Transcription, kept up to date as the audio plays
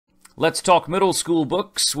Let's talk middle school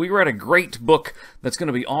books. We read a great book that's going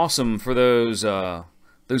to be awesome for those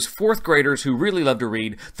fourth graders who really love to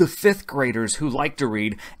read, the fifth graders who like to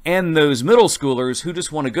read, and those middle schoolers who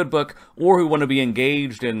just want a good book or who want to be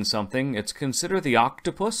engaged in something. It's Consider the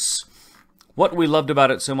Octopus. What we loved about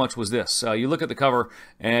it so much was this. You look at the cover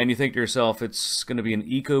and you think to yourself, it's going to be an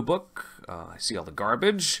eco book. I see all the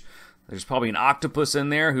garbage. There's probably an octopus in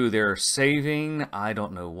there who they're saving. I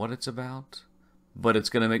don't know what it's about, but it's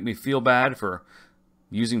going to make me feel bad for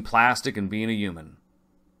using plastic and being a human.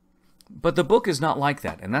 But the book is not like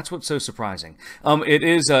that, and that's what's so surprising. It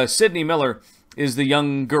is Sydney Miller is the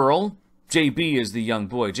young girl. JB is the young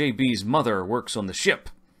boy. JB's mother works on the ship.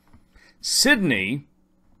 Sydney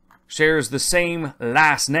shares the same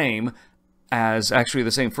last name as, actually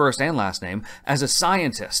the same first and last name, as a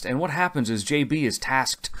scientist. And what happens is JB is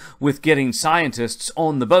tasked with getting scientists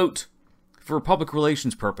on the boat for public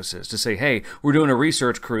relations purposes, to say, hey, we're doing a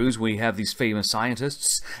research cruise, we have these famous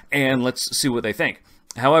scientists, and let's see what they think.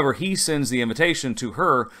 However, he sends the invitation to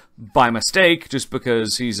her by mistake, just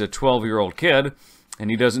because he's a 12-year-old kid, and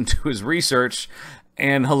he doesn't do his research,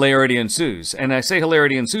 and hilarity ensues. And I say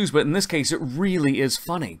hilarity ensues, but in this case, it really is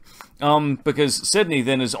funny. Because Sydney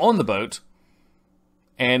then is on the boat,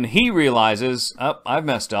 and he realizes, oh, I've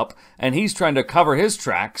messed up, and he's trying to cover his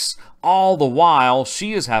tracks, all the while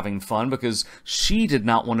she is having fun because she did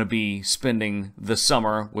not want to be spending the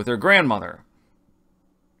summer with her grandmother.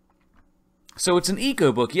 So it's an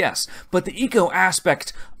eco book, yes, but the eco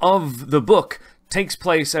aspect of the book takes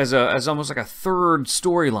place as almost like a third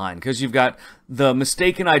storyline, because you've got the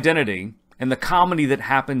mistaken identity and the comedy that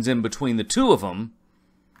happens in between the two of them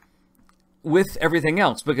with everything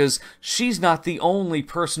else, because she's not the only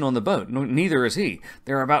person on the boat. Neither is he.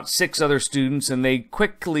 There are about 6 other students, and they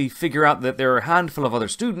quickly figure out that there are a handful of other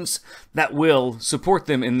students that will support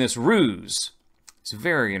them in this ruse. It's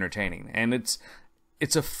very entertaining, and it's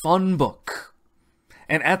a fun book.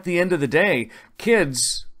 And at the end of the day,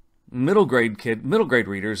 kids, middle grade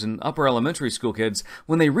readers and upper elementary school kids,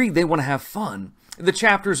 when they read, they want to have fun. The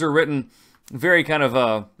chapters are written very kind of,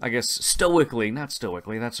 I guess, stoically. Not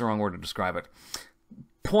stoically, that's the wrong word to describe it.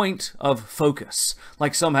 Point of focus.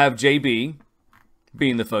 Like some have JB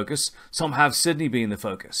being the focus, some have Sydney being the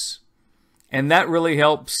focus. And that really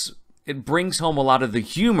helps. It brings home a lot of the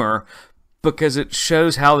humor because it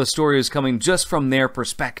shows how the story is coming just from their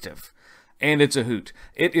perspective. And it's a hoot.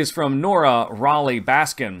 It is from Nora Raleigh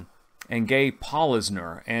Baskin and Gay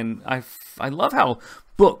Polisner. And I love how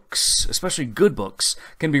books, especially good books,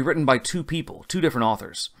 can be written by 2 people, 2 different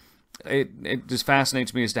authors. It just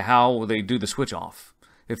fascinates me as to how they do the switch off.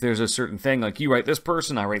 If there's a certain thing, like you write this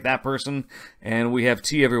person, I write that person, and we have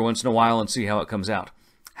tea every once in a while and see how it comes out.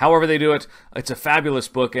 However they do it, it's a fabulous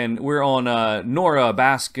book, and we're on Nora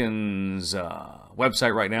Baskin's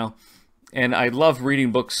website right now. And I love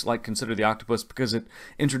reading books like Consider the Octopus because it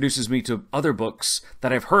introduces me to other books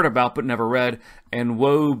that I've heard about but never read. And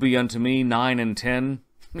Woe Be Unto Me 9 and 10.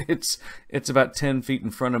 It's about 10 feet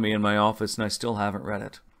in front of me in my office, and I still haven't read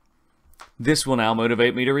it. This will now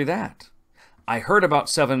motivate me to read that. I heard about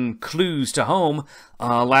 7 Clues to Home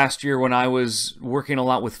last year when I was working a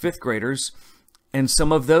lot with 5th graders, and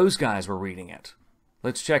some of those guys were reading it.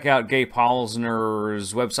 Let's check out Gay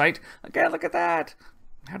Polisner's website. Okay, look at that.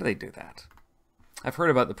 How do they do that? I've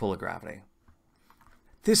heard about the pull of gravity.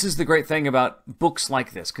 This is the great thing about books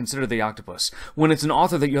like this, Consider the Octopus. When it's an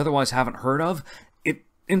author that you otherwise haven't heard of, it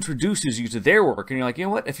introduces you to their work, and you're like, you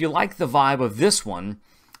know what? If you like the vibe of this one,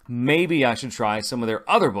 maybe I should try some of their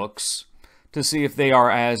other books to see if they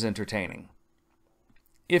are as entertaining.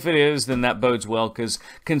 If it is, then that bodes well, because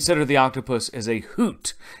Consider the Octopus is a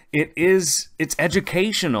hoot. It's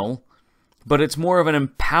educational, but it's more of an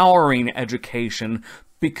empowering education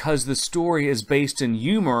because the story is based in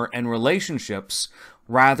humor and relationships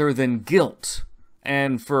rather than guilt.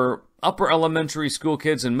 And for upper elementary school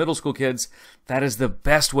kids and middle school kids, that is the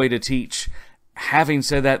best way to teach. Having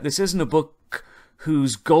said that, this isn't a book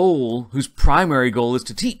whose primary goal is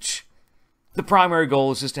to teach. The primary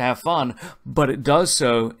goal is just to have fun, but it does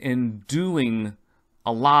so in doing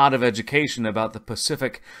a lot of education about the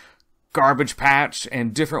Pacific garbage patch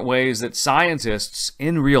and different ways that scientists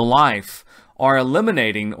in real life are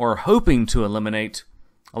eliminating or hoping to eliminate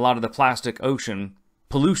a lot of the plastic ocean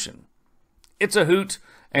pollution. It's a hoot,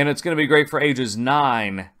 and it's going to be great for ages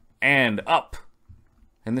 9 and up.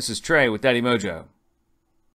 And this is Trey with Daddy Mojo.